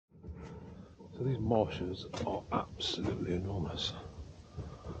So these marshes are absolutely enormous.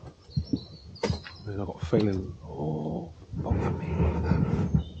 I mean, I've got a feeling, oh, bother me, look at that.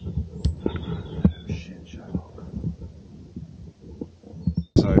 Oh shit, Sherlock.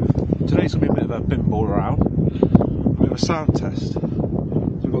 So, today's going to be a bit of a pinball around, a bit of a sound test. So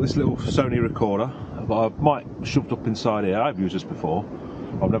we've got this little Sony recorder. I've got a mic shoved up inside here. I've used this before.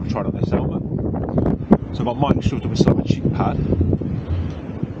 I've never tried it myself, but so I've got mic shoved up inside my cheek pad.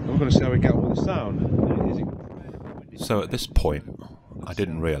 We're going to see how we get on with the sound. So at this point, I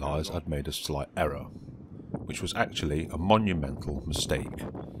didn't realise I'd made a slight error, which was actually a monumental mistake.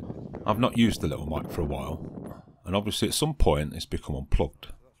 I've not used the little mic for a while, and obviously at some point it's become unplugged,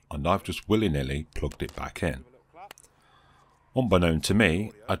 and I've just willy-nilly plugged it back in. Unbeknown to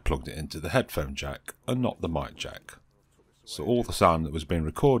me, I'd plugged it into the headphone jack and not the mic jack. So all the sound that was being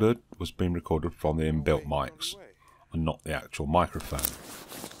recorded from the inbuilt mics, and not the actual microphone.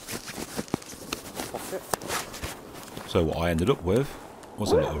 So what I ended up with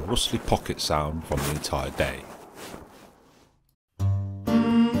was a little rustly pocket sound from the entire day.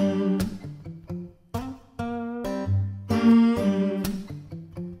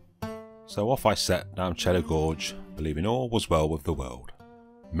 So off I set down Cheddar Gorge, believing all was well with the world,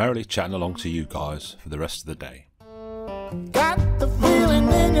 merrily chatting along to you guys for the rest of the day. Got the feeling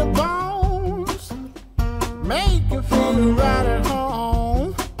in your bones, make you feel right at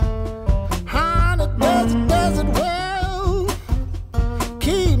home. Honey, does it well,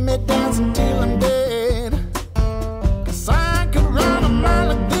 keep me dancing till I'm dead. 'Cause I could run a mile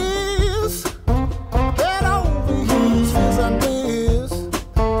like this, head over heels, feels like this.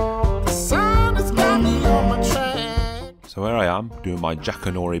 The sound has got me on my track. So here I am, doing my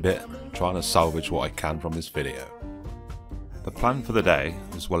Jackanory bit, trying to salvage what I can from this video. The plan for the day,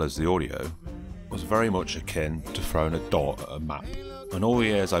 as well as the audio, was very much akin to throwing a dart at a map. And all the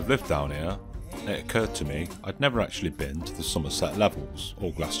years I've lived down here, it occurred to me I'd never actually been to the Somerset Levels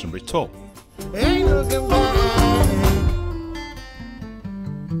or Glastonbury tour. Ain't looking back.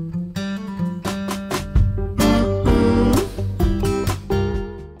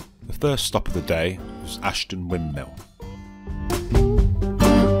 The first stop of the day was Ashton Windmill.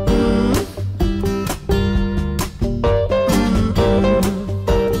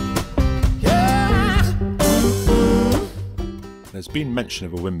 There's been mention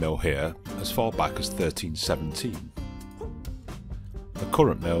of a windmill here as far back as 1317. The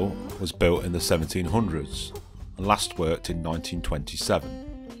current mill was built in the 1700s and last worked in 1927.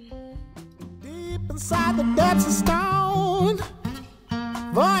 Deep inside the depths of stone,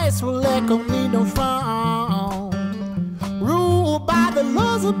 voice will echo, need no phone. Ruled by the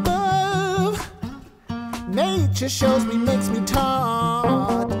laws above, nature shows me, makes me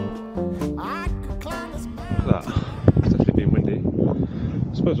taught. I could climb this mountain. Look at that. It's definitely been windy.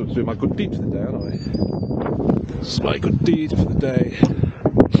 I suppose I'm doing my good deed for the day, aren't I? It's my good deed for the day.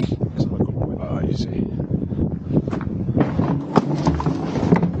 It's my good boy. Ah, you see.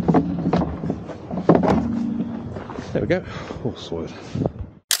 There we go. All sorted.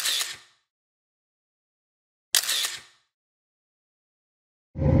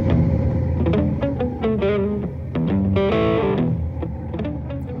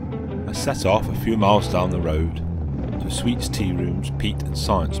 I set off a few miles down the road to Sweets Tea Rooms Peat and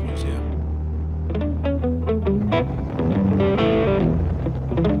Science Museum.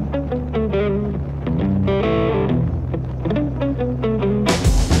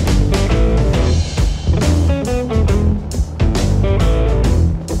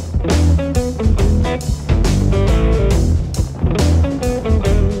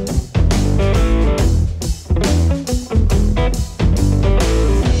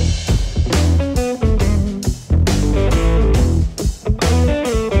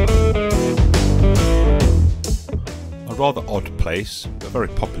 A rather odd place, but very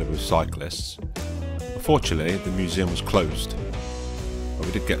popular with cyclists. Unfortunately, the museum was closed, but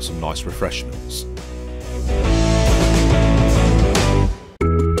we did get some nice refreshments.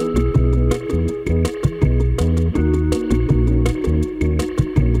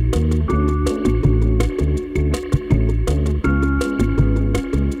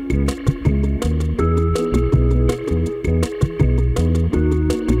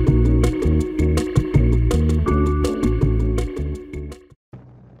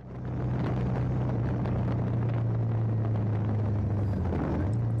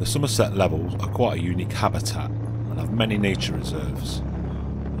 The Somerset Levels are quite a unique habitat and have many nature reserves,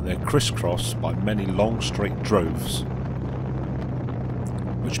 and they're crisscrossed by many long straight droves.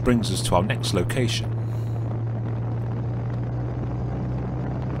 Which brings us to our next location.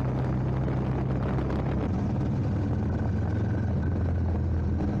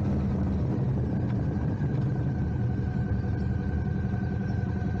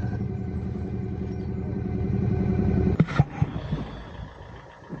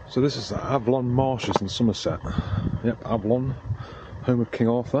 So this is the Avalon Marshes in Somerset. Yep, Avalon, home of King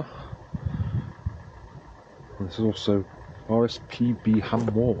Arthur. And this is also RSPB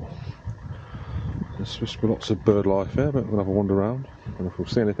Hamwar. There's supposed to be lots of bird life here, but we'll have a wander around. I don't know if we'll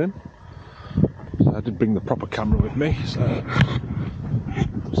see anything. So I did bring the proper camera with me, so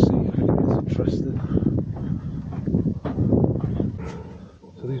we'll see if anyone's interested.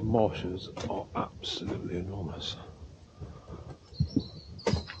 So these marshes are absolutely enormous.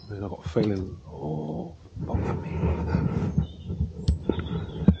 I mean, I've got a feeling, oh, bother me, look at that.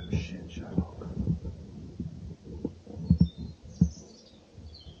 Oh shit, Sherlock.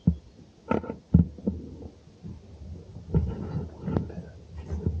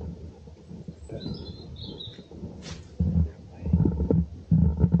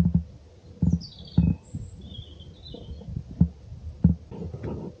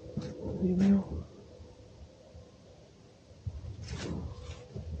 Email.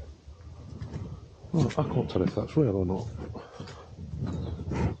 Oh, I can't tell if that's real or not.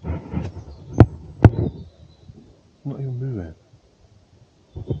 Not even moving.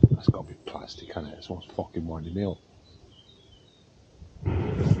 That's got to be plastic, can it? Someone's fucking winding me up.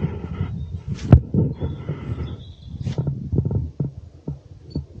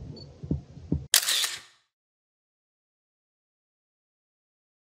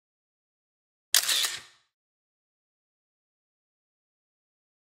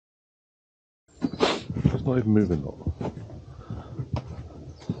 It's not even moving, though.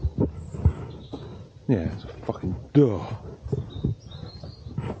 Yeah, it's a fucking duh.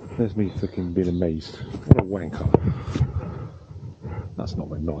 There's me fucking being amazed. What a wanker. That's not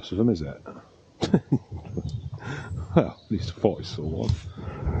very nice of them, is it? Well, at least I thought I saw one.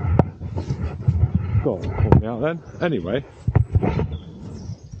 Go on, call me out then. Anyway. I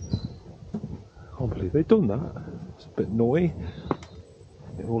can't believe they've done that. It's a bit naughty.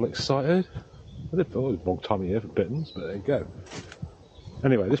 They're all excited. I did feel it was a long time of year for Britons, but there you go.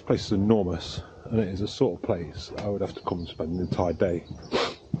 Anyway, this place is enormous, and it is the sort of place I would have to come and spend an entire day.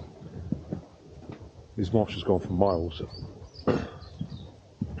 These marshes go on for miles.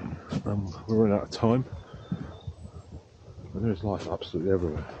 We're running out of time, and there is life absolutely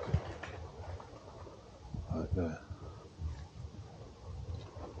everywhere. Right there.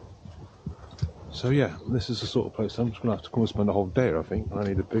 So yeah, this is the sort of place I'm just going to have to come and spend a whole day, I think. I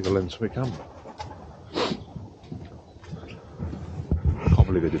need a bigger lens for my camera. I can't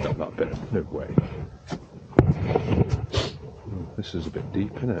believe they did that bit. No way. This is a bit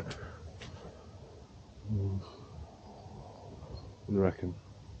deep, isn't it? What do you reckon?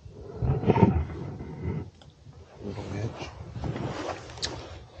 Along the edge.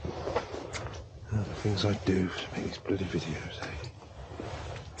 The things I do to make these bloody videos, eh?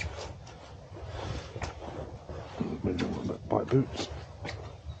 Bike boots.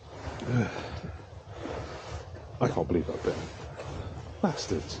 I can't believe that bit.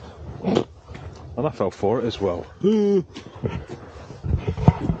 Bastards. And I fell for it as well. Anyway,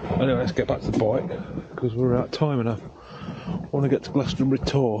 let's get back to the bike because we're out of time and I want to get to Glastonbury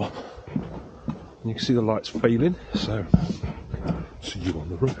Tor. And you can see the lights failing, so see you on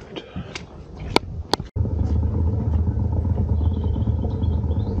the road.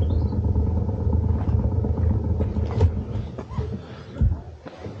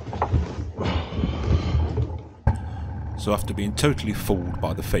 So after being totally fooled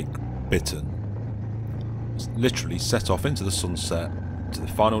by the fake Bittern, literally set off into the sunset to the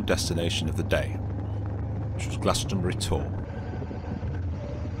final destination of the day, which was Glastonbury Tor.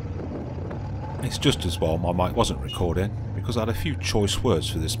 It's just as well my mic wasn't recording, because I had a few choice words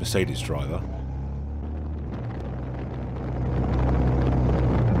for this Mercedes driver.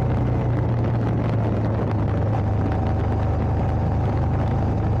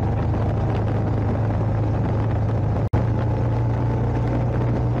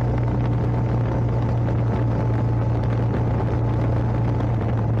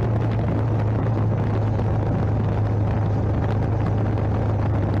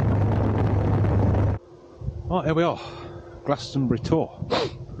 Right, here we are, Glastonbury Tor.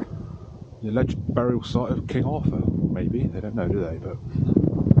 The alleged burial site of King Arthur, maybe, they don't know, do they? But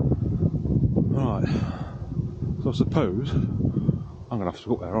right, so I suppose I'm going to have to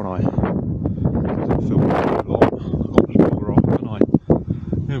go up there, aren't I? I've filmed it a lot, I've got to bugger off, haven't I?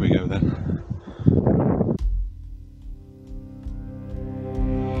 Here we go then.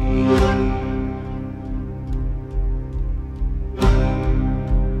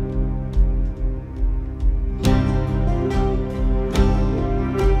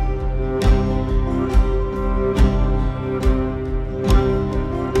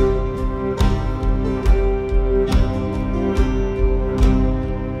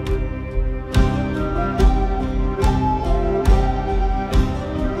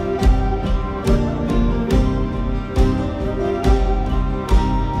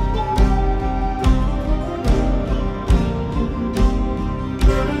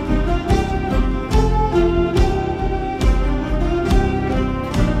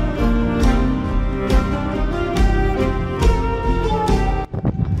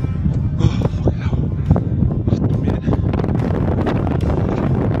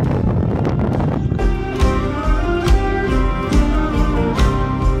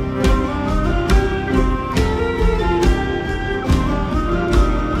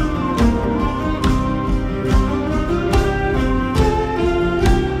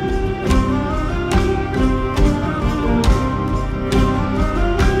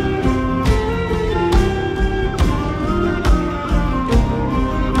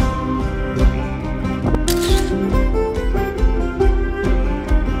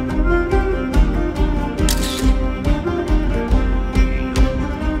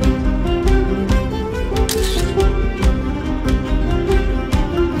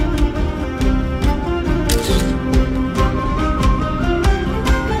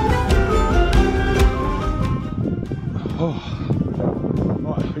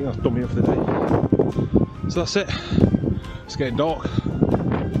 think that's done me for the day. So that's it. It's getting dark.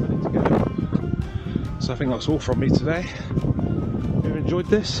 I need to go. So I think that's all from me today. If you enjoyed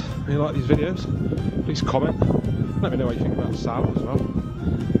this, and you like these videos, please comment. Let me know what you think about the sound as well.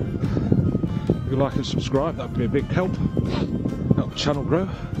 If you like and subscribe, that would be a big help. Help the channel grow.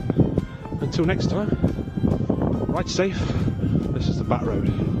 Until next time, ride safe. This is the back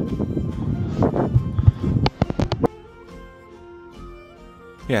road.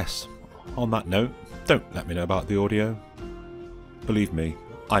 Yes, on that note, don't let me know about the audio. Believe me,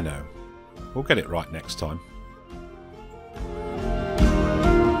 I know. We'll get it right next time.